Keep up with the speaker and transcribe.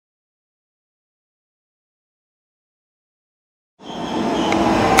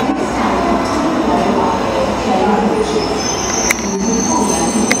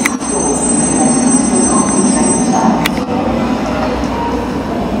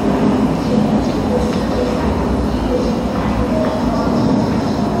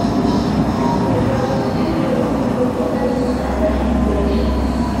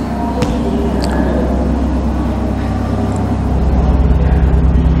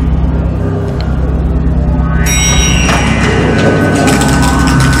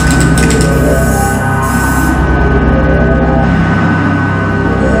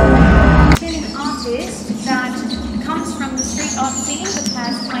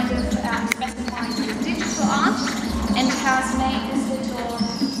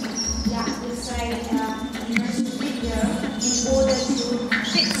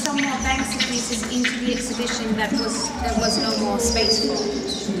position that there was no more space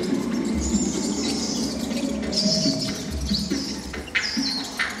for.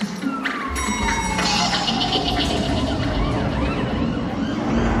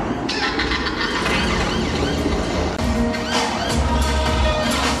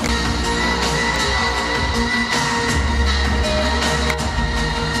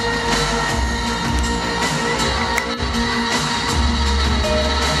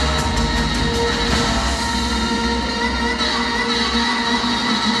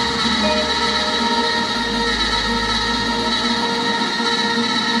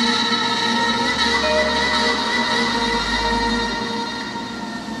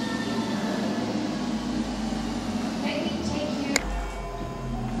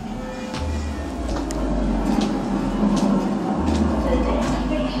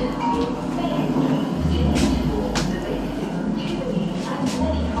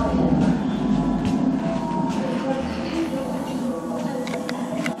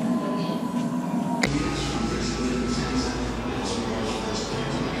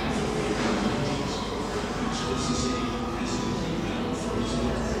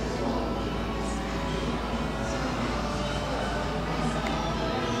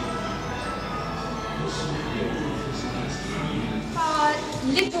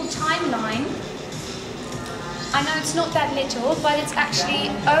 Little timeline, I know it's not that little, but it's actually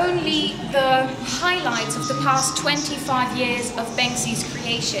only the highlights of the past 25 years of Banksy's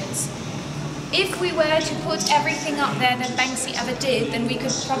creations. If we were to put everything up there that Banksy ever did, then we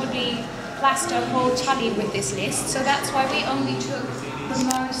could probably plaster whole Tallinn with this list. So that's why we only took the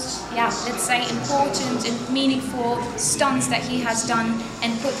most, let's say, important and meaningful stunts that he has done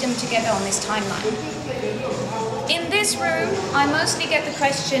and put them together on this timeline. In this room, I mostly get the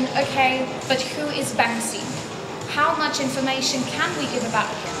question, okay, but who is Banksy? How much information can we give about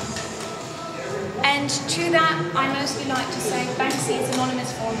him? And to that, I mostly like to say Banksy is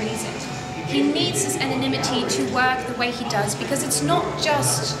anonymous for a reason. He needs his anonymity to work the way he does, because it's not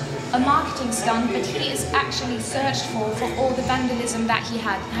just a marketing stunt, but he is actually searched for all the vandalism that he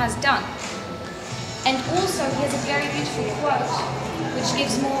has done. And also, he has a very beautiful quote, which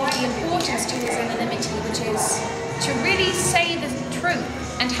gives more the importance to his anonymity, which is to really say the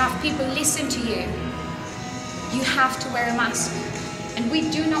truth and have people listen to you, you have to wear a mask. And we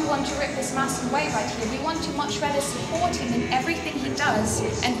do not want to rip this mask away right here. We want to much rather support him in everything he does,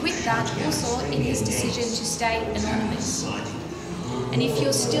 and with that also in his decision to stay anonymous. And if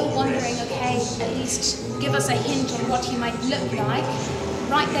you're still wondering, okay, at least give us a hint on what he might look like,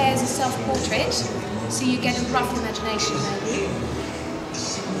 right there is a self-portrait, so you get a rough imagination maybe.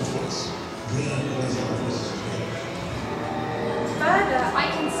 Further, I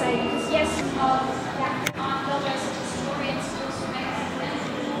can say, because yes, I'm not just a historian, also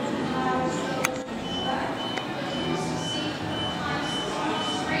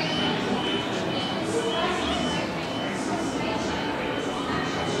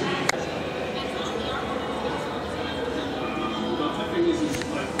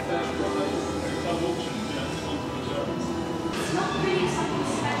it's not really something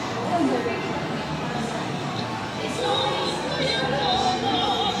special. It's not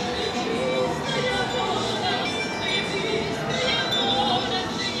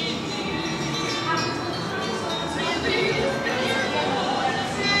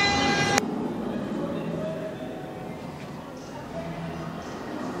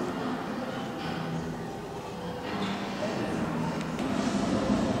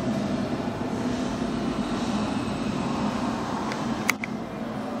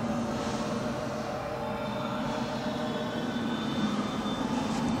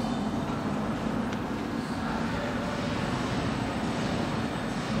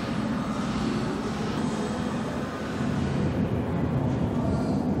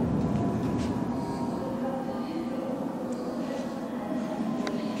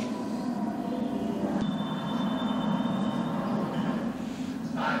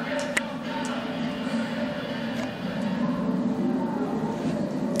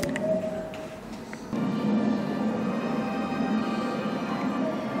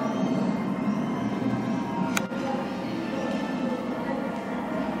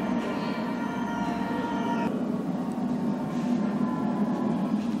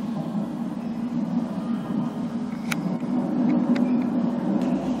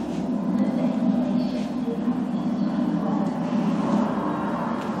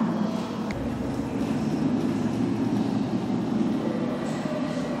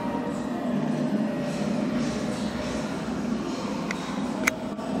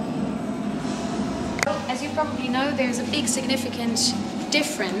As you probably know, there's a big significance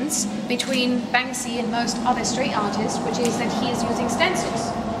difference between Banksy and most other street artists, which is that he is using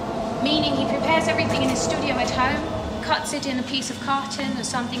stencils. Meaning he prepares everything in his studio at home, cuts it in a piece of carton or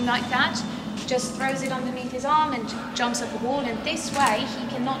something like that, just throws it underneath his arm and jumps up a wall, and this way he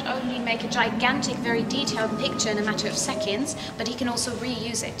can not only make a gigantic, very detailed picture in a matter of seconds, but he can also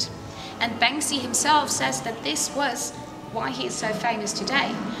reuse it. And Banksy himself says that this was why he is so famous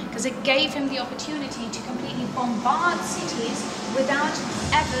today, because it gave him the opportunity to completely bombard cities without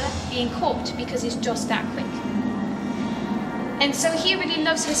ever being caught, because he's just that quick. And so he really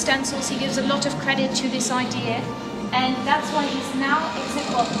loves his stencils. He gives a lot of credit to this idea, and that's why he's now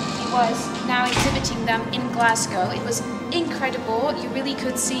now exhibiting them in Glasgow. It was incredible. You really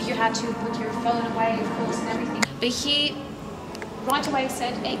could see you had to put your phone away, of course, and everything. But he right away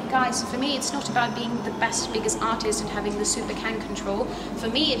said, hey guys, for me it's not about being the best, biggest artist and having the super can control. For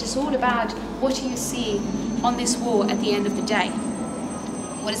me it is all about what you see on this wall at the end of the day.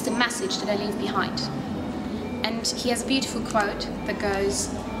 What is the message that I leave behind? And he has a beautiful quote that goes,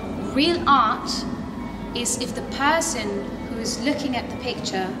 real art is if the person who is looking at the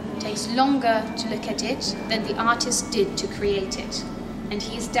picture takes longer to look at it than the artist did to create it. And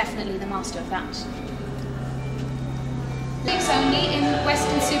he is definitely the master of that. It's only in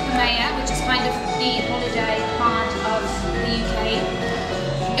Weston-super-Mare, which is kind of the holiday part of the UK.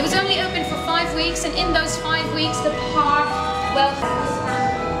 It was only open for 5 weeks, and in those 5 weeks the park, well,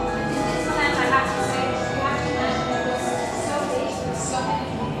 this land I have to say, you have to imagine it was so big, so many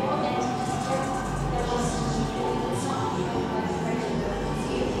people, and there was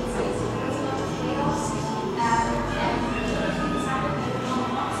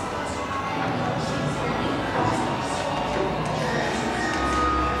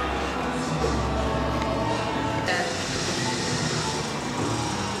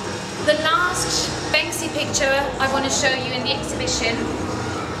the last Banksy picture I want to show you in the exhibition.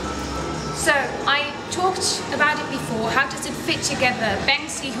 So I talked about it before. How does it fit together?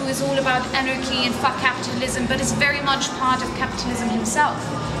 Banksy, who is all about anarchy and fuck capitalism, but is very much part of capitalism himself.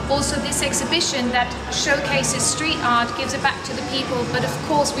 Also, this exhibition that showcases street art gives it back to the people, but of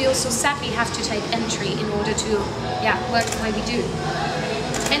course we also sadly have to take entry in order to work the way we do.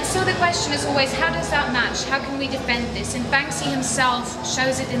 And so the question is always, how does that match? How can we defend this? And Banksy himself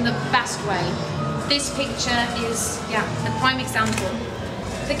shows it in the best way. This picture is, a prime example.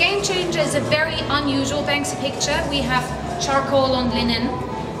 The Game Changer is a very unusual Banksy picture. We have charcoal on linen,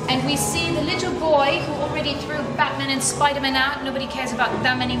 and we see the little boy who already threw Batman and Spider-Man out. Nobody cares about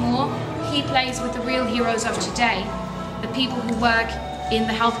them anymore. He plays with the real heroes of today, the people who work in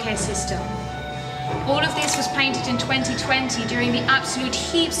the healthcare system. All of this was painted in 2020 during the absolute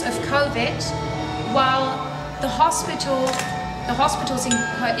heaps of COVID, while the hospitals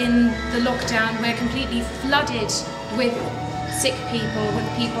in the lockdown were completely flooded with sick people, with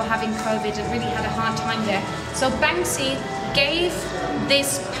people having COVID and really had a hard time there. So Banksy gave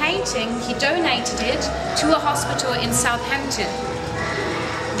this painting, he donated it to a hospital in Southampton.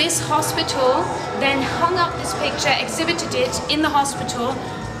 This hospital then hung up this picture, exhibited it in the hospital,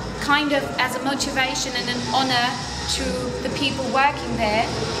 kind of as a motivation and an honor to the people working there.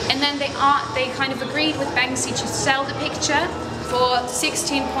 And then they kind of agreed with Banksy to sell the picture for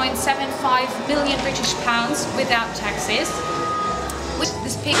 16.75 million British pounds without taxes.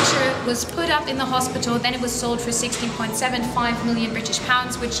 This picture was put up in the hospital, then it was sold for 16.75 million British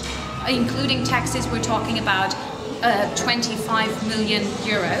pounds, which, including taxes, we're talking about 25 million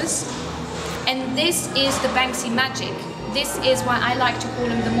euros. And this is the Banksy magic. This is why I like to call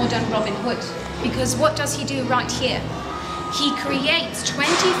him the modern Robin Hood, because what does he do right here? He creates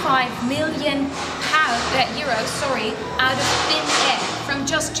 25 million euros out of thin air, from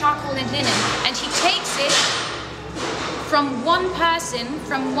just charcoal and linen, and he takes it from one person,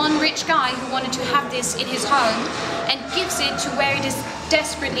 from one rich guy who wanted to have this in his home, and gives it to where it is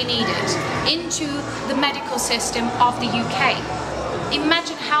desperately needed, into the medical system of the UK.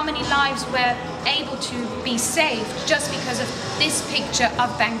 Imagine how many lives were able to be saved just because of this picture of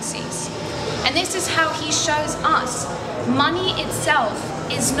Banksy's. And this is how he shows us money itself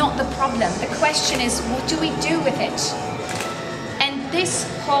is not the problem. The question is, what do we do with it? And this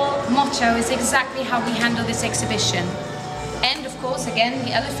whole motto is exactly how we handle this exhibition. And of course, again,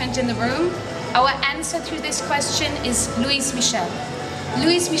 the elephant in the room, our answer to this question is Louis Michel.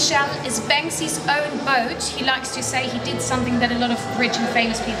 Louis Michel is Banksy's own boat. He likes to say he did something that a lot of rich and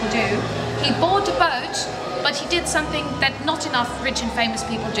famous people do. He bought a boat, but he did something that not enough rich and famous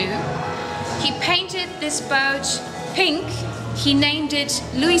people do. He painted this boat pink. He named it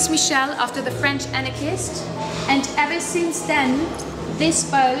Louis Michel after the French anarchist. And ever since then, this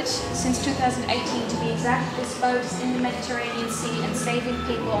boat, since 2018 to be exact, this boat is in the Mediterranean Sea and saving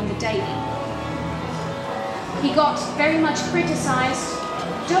people on the daily. He got very much criticized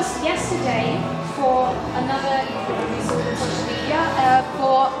just yesterday for another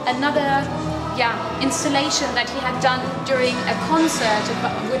installation that he had done during a concert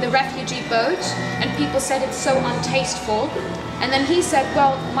with a refugee boat, and people said it's so untasteful. And then he said,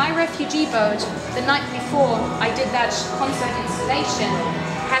 well, my refugee boat, the night before I did that concert installation,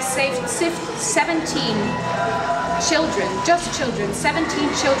 has saved 17 children, just children, 17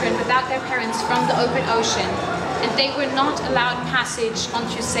 children without their parents from the open ocean. And they were not allowed passage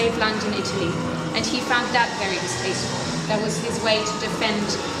onto safe land in Italy. And he found that very distasteful. That was his way to defend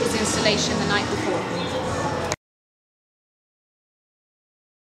his installation the night before.